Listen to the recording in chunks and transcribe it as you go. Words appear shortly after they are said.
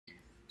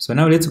So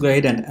now let's go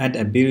ahead and add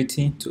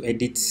ability to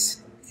edit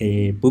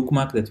a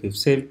bookmark that we've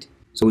saved.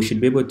 So we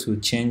should be able to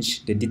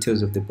change the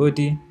details of the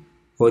body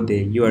or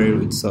the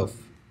URL itself.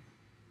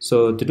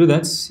 So to do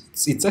that,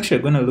 it's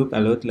actually going to look a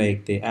lot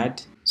like the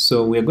ad.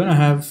 So we're going to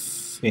have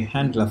a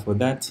handler for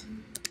that.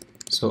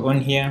 So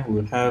on here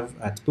we'll have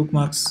at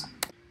bookmarks.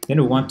 Then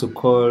we want to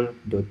call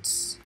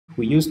dots.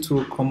 We use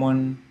two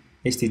common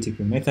HTTP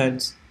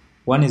methods.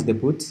 One is the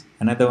put,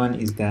 another one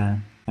is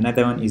the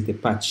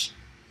patch.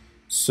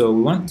 So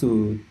we want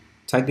to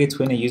target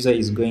when a user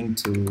is going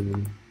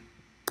to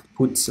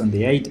put on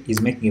the ID,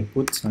 is making a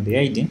put on the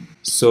ID.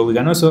 So we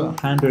can also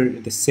handle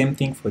the same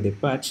thing for the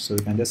patch. So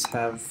we can just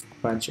have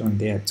patch on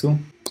there too.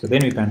 So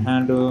then we can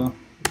handle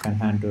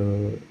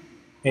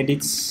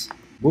edits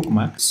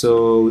bookmark.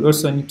 So we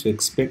also need to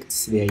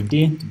expect the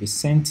ID to be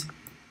sent.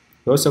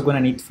 We're also going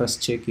to need to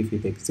first check if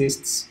it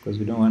exists, because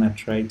we don't want to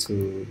try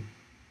to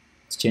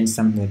change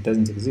something that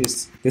doesn't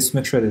exist. Let's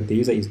make sure that the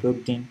user is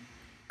logged in.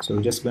 So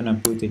we're just going to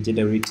put a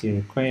JWT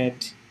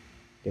required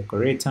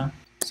decorator.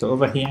 So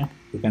over here,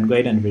 we can go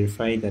ahead and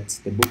verify that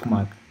the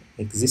bookmark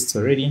exists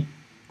already.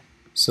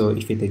 So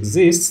if it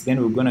exists, then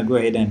we're going to go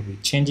ahead and we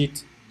change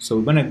it. So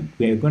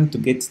we're going to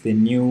get the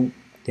new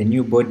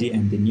body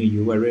and the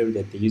new URL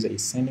that the user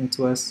is sending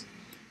to us.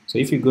 So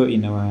if you go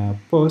in our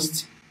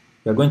post,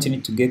 we're going to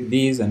need to get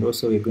these, and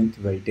also we're going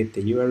to validate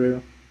the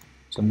URL.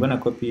 So I'm going to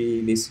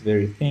copy this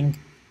very thing.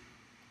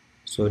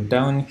 So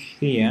down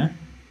here,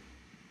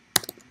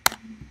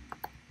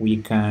 we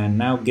can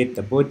now get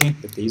the body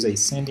that the user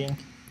is sending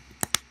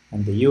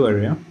and the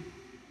URL,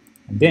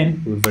 and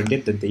then we'll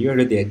validate that the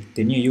URL,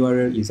 the new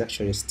URL is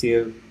actually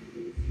still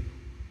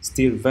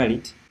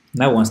valid.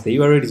 Now once the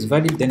URL is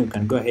valid, then we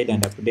can go ahead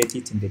and update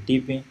it in the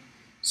DB.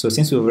 So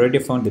since we've already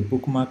found the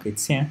bookmark,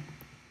 it's here.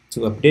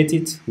 To update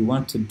it, we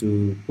want to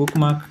do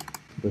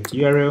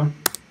bookmark.url.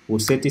 We'll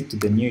set it to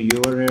the new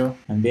URL,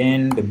 and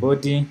then the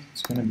body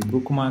is going to be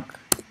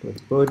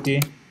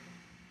bookmark.body.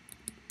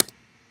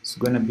 It's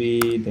going to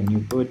be the new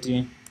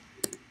body.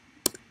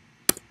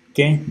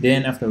 Okay,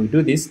 then after we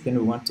do this, then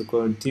we want to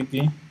call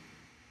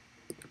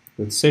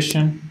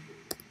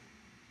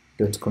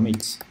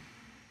db.session.commit.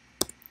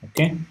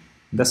 Okay,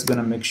 that's going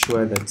to make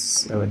sure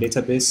that our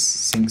database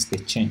syncs the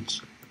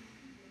change.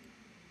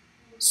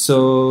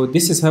 So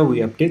this is how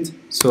we update.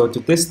 So to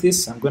test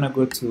this, I'm going to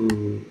go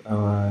to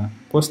our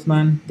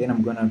postman, then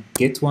I'm going to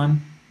get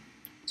one.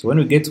 So when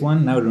we get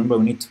one, now remember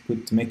we need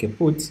to make a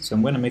put. So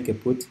I'm going to make a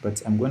put,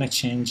 but I'm going to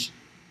change.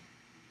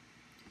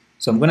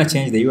 So I'm going to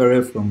change the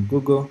URL from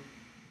Google.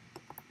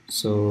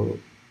 So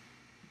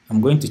I'm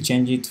going to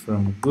change it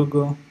from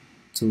Google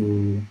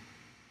to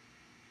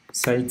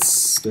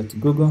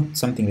sites.google,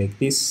 something like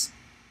this.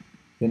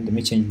 Then let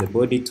me change the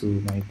body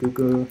to my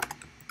Google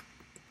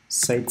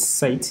site.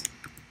 So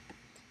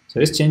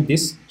let's change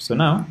this. So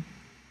now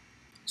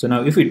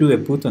if we do a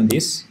put on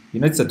this, you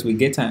notice that we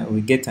get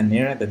an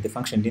error that the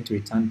function didn't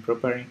return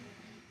properly.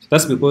 So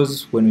that's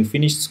because when we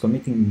finished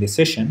committing the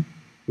session,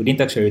 we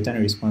didn't actually return a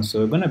response. So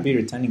we're going to be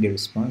returning a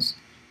response.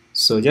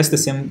 So just the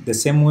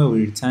same way we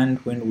returned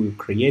when we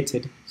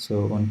created.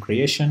 So on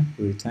creation,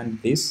 we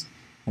returned this,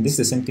 and this is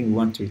the same thing we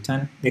want to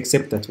return,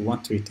 except that we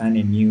want to return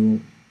a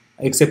new,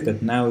 except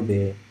that now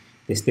the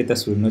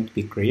status will not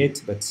be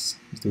create, but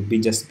it will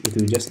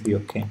just be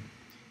okay.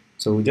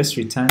 So we just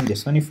return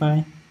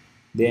JSONify,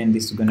 then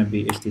this is going to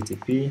be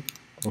HTTP,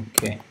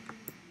 okay.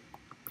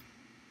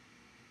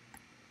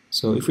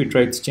 So if we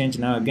try to change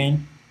now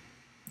again,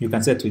 you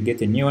can see that we get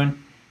a new one.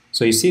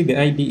 So you see the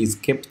ID is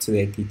kept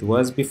like it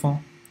was before,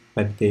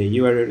 but the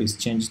URL is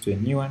changed to a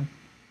new one.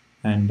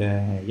 And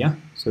yeah,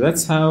 so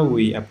that's how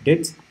we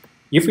update.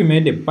 If we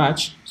made a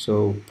patch,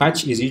 so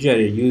patch is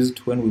usually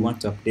used when we want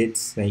to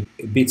update like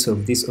bits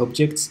of these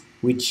objects,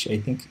 which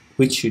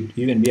should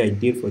even be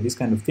ideal for this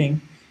kind of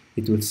thing.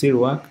 It will still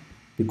work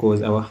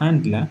because our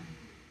handler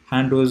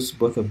handles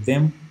both of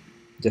them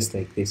just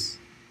like this.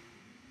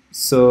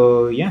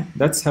 So yeah,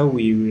 that's how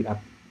we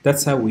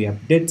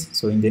update.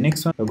 So in the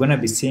next one, we're going to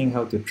be seeing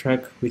how to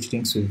track which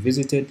links we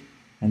visited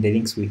and the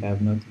links we have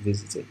not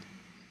visited.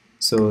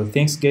 So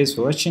thanks guys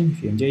for watching.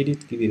 If you enjoyed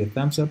it, give it a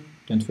thumbs up.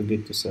 Don't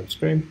forget to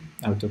subscribe.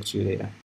 I'll talk to you later.